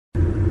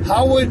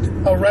how would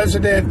a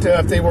resident,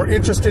 if they were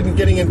interested in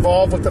getting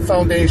involved with the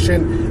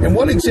foundation, and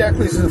what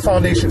exactly does the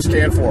foundation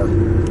stand for?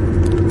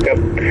 Yep.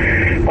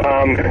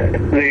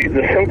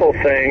 The simple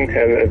thing,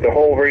 and the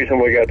whole reason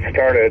we got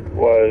started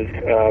was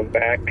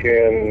back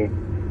in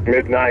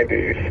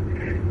mid-90s.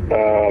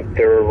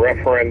 There were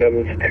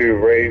referendums to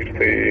raise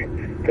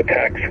the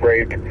tax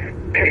rate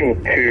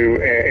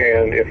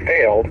and it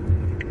failed.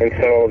 And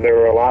so there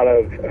were a lot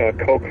of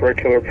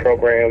co-curricular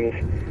programs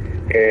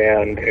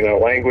and,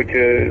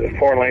 languages,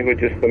 foreign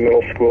languages in the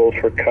middle schools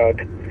were cut,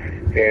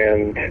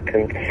 and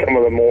some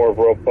of the more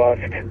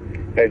robust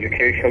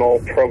educational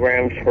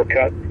programs were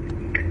cut.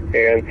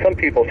 And some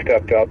people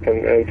stepped up,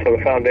 and so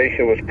the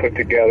foundation was put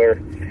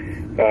together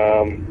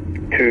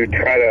to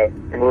try to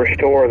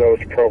restore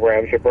those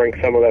programs or bring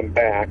some of them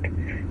back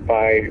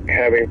by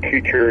having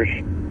teachers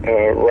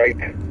write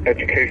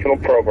educational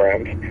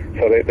programs.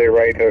 So they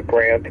write a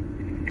grant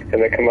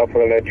and they come up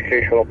with an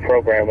educational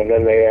program, and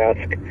then they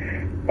ask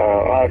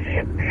us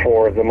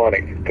for the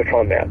money to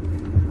fund that.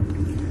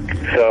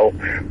 So,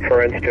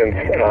 for instance,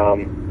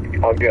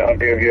 I'll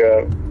give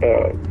you,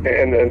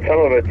 and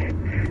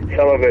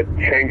some of it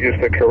changes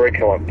the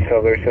curriculum.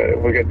 So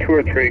we get 2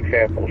 or 3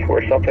 examples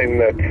where something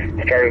that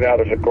started out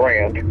as a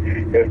grant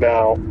is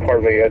now part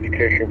of the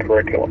education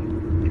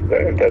curriculum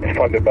that's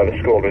funded by the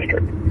school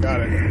district.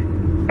 Got it.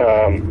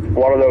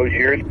 One of those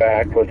years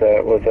back was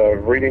a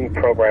reading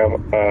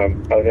program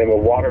by the name of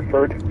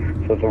Waterford.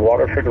 So it's a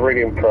Waterford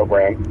reading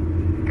program.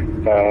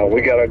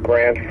 We got a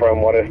grant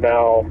from what is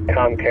now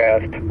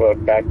Comcast,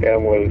 but back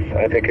then was,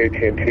 I think,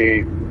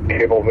 AT&T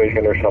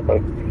Cablevision or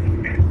something.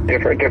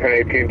 Different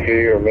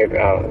AT&T or maybe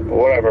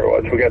whatever it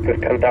was. We got this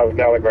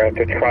 $10,000 grant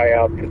to try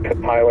out to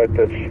pilot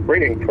this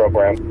reading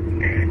program,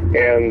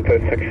 and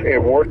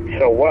it worked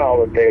so well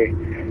that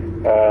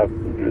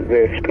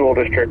the school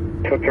district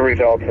took the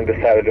results and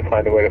decided to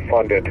find a way to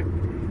fund it.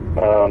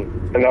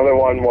 Another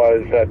one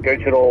was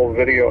digital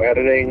video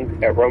editing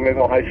at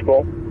Romaville High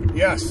School.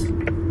 Yes.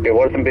 It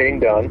wasn't being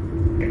done.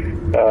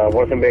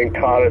 Wasn't being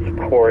taught as a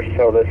course,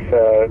 so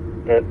the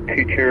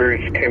teachers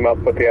came up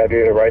with the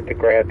idea to write the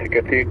grant to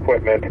get the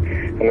equipment,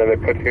 and then they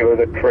put together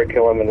the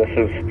curriculum, and this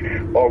is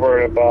over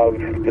and above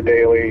the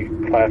daily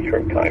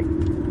classroom time.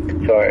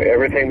 So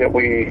everything that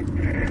we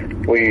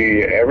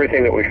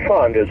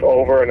fund is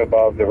over and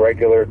above the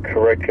regular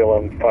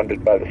curriculum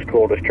funded by the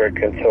school district,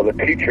 and so the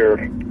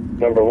teacher,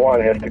 number one,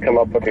 has to come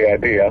up with the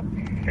idea.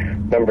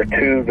 Number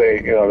two,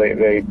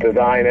 they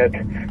design it,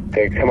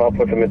 they come up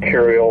with the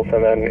materials,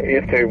 and then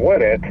if they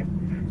win it,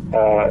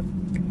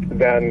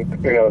 then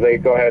they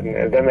go ahead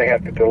and then they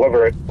have to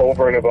deliver it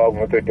over and above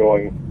what they're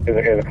doing in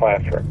the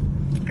classroom.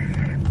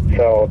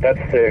 So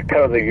that's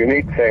kind of the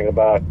unique thing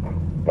about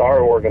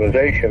our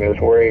organization is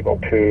we're able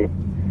to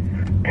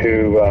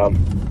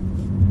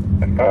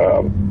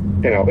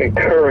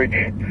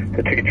encourage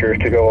the teachers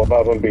to go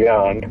above and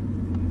beyond,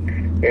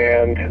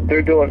 and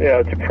they're doing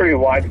it's a pretty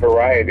wide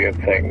variety of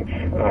things.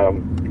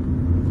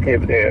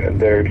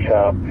 There's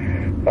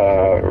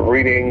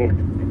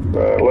reading.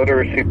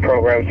 Literacy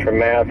programs for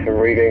math and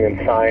reading and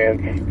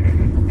science.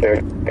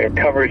 There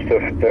covers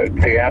the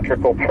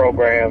theatrical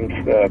programs,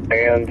 the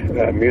band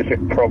music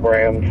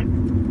programs.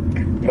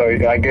 So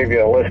I gave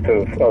you a list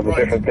of the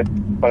different things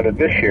funded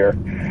this year.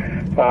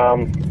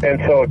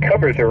 And so it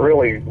covers a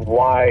really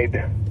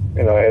wide,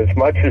 as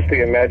much as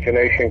the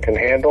imagination can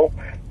handle,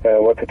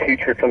 what the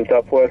teacher comes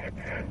up with,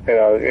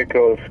 it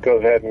goes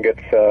ahead and gets,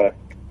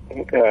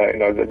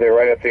 they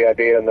write up the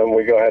idea, and then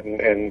we go ahead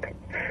and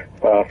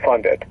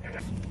fund it.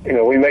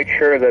 We make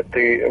sure that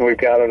we've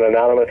got an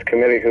anonymous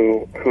committee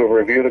who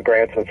review the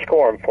grants and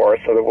score them for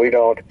us, so that we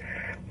don't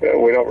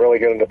really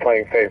get into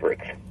playing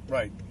favorites.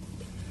 Right.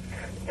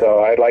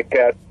 So I like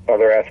that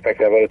other aspect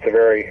of it. It's a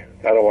very,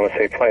 I don't want to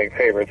say playing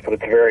favorites, but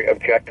it's a very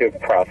objective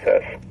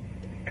process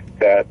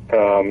that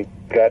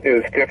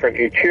is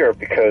different each year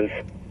because,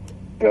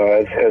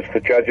 as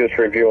the judges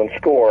review and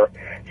score,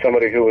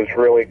 somebody who was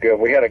really good.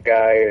 We had a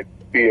guy at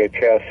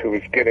BHS who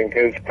was getting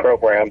his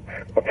program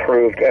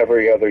approved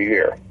every other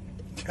year.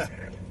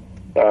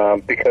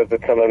 Because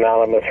it's an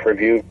anonymous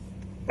review.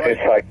 Right.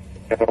 It's like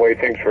the way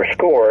things were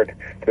scored.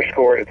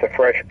 It's a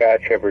fresh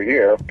batch every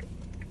year.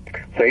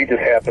 So he just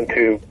happened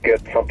to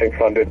get something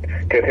funded,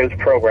 get his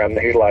program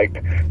that he liked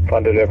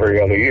funded every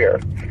other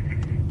year.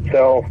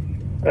 So,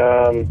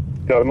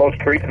 the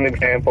most recent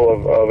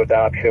example of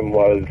adoption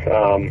was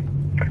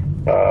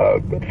a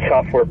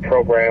software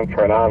program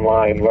for an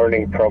online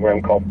learning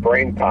program called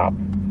Brain Pop.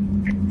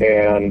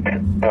 And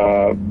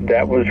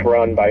that was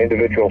run by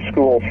individual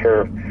schools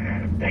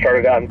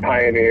started out in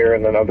Pioneer,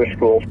 and then other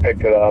schools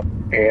picked it up,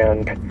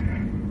 and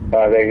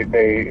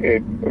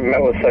it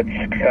met with such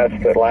success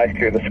that last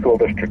year the school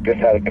district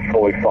decided to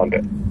fully fund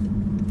it,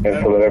 and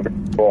so that every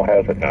school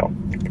has it now.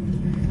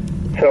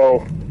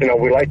 So,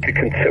 we like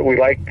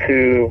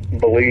to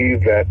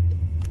believe that,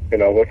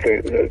 with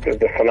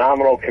the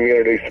phenomenal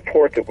community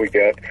support that we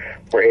get,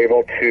 we're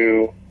able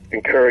to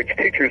encourage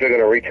teachers are going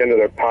to reach into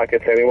their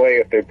pockets anyway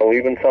if they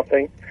believe in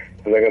something,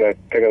 and they're going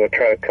to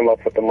try to come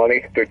up with the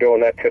money. They're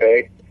doing that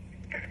today.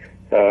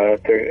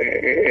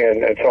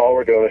 And so all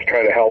we're doing is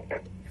trying to help,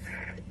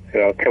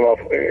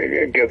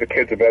 give the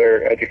kids a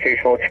better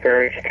educational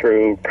experience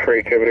through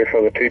creativity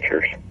from the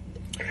teachers.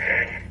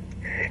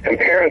 And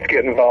parents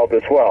get involved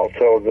as well.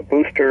 So the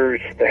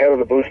head of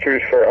the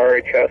boosters for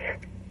RHS,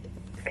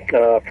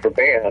 for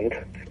band,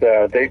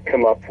 they've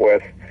come up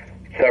with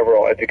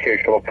several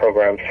educational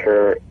programs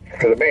for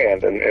the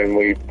band, and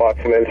we bought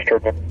some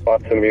instruments,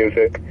 bought some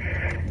music.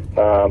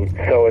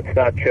 So it's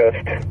not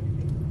just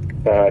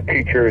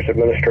teachers,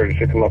 administrators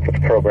who come up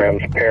with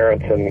programs,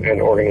 parents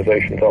and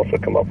organizations also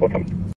come up with them.